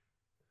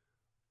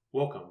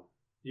Welcome.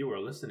 You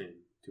are listening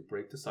to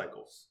Break the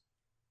Cycles.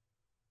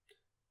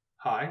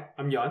 Hi,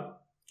 I'm Yan.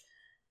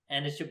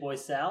 And it's your boy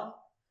Sal.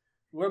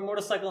 We're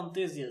motorcycle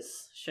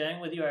enthusiasts, sharing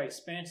with you our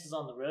experiences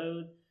on the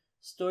road,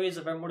 stories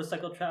of our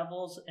motorcycle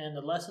travels, and the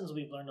lessons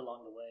we've learned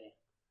along the way.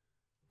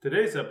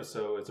 Today's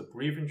episode is a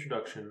brief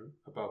introduction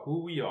about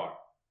who we are.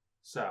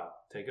 Sal,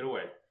 take it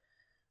away.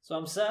 So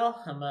I'm Sal.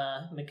 I'm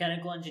a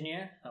mechanical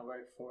engineer. I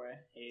work for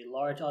a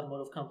large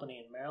automotive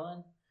company in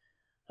Maryland.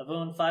 I've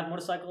owned 5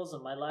 motorcycles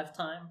in my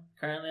lifetime.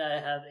 Currently,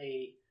 I have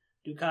a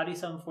Ducati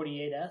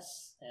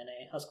 748S and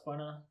a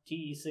Husqvarna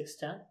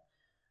TE610.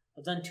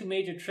 I've done 2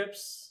 major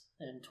trips.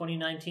 In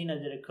 2019, I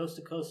did a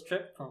coast-to-coast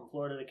trip from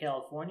Florida to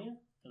California.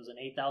 It was an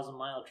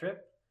 8,000-mile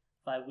trip,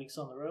 5 weeks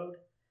on the road.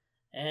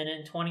 And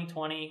in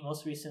 2020,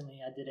 most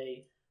recently, I did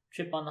a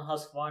trip on the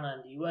Husqvarna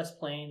in the U.S.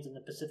 plains and the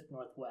Pacific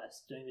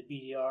Northwest, doing the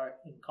BDR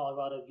in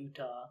Colorado,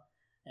 Utah,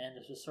 and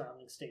the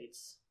surrounding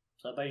states.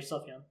 So how about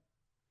yourself, Jan?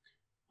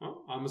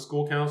 Well, I'm a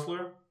school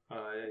counselor.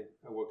 I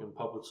work in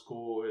public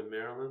school in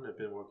Maryland. I've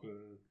been working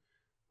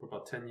for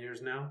about 10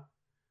 years now.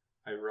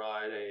 I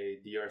ride a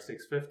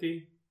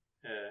DR650,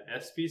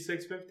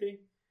 SV650,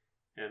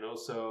 and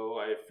also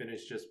I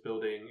finished just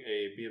building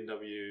a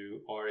BMW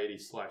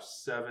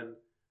R80/7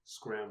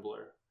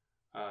 Scrambler.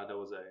 That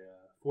was a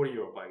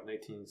 40-year-old bike,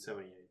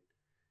 1978.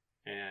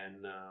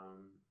 And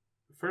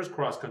the first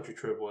cross-country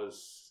trip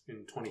was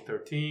in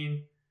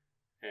 2013.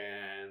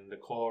 And the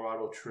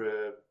Colorado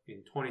trip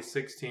in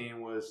 2016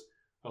 was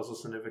also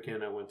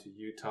significant. I went to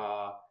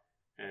Utah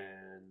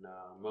and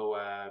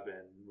Moab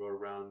and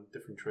rode around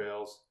different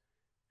trails.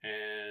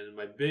 And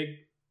my big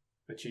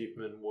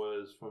achievement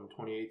was from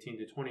 2018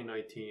 to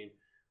 2019,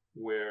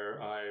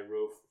 where I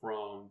rode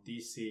from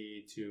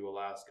DC to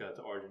Alaska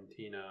to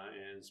Argentina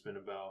and spent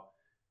about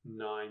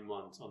 9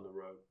 months on the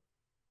road.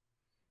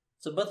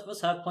 So both of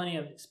us have plenty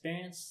of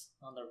experience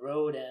on the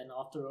road and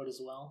off the road as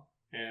well.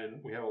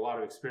 And we have a lot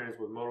of experience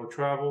with moto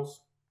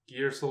travels,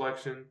 gear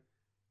selection,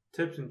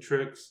 tips and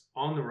tricks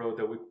on the road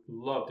that we'd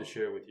love to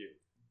share with you.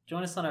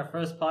 Join us on our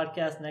first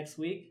podcast next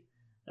week,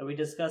 where we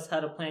discuss how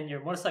to plan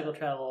your motorcycle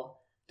travel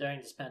during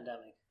this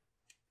pandemic.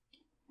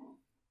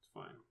 It's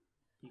fine.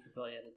 You could probably edit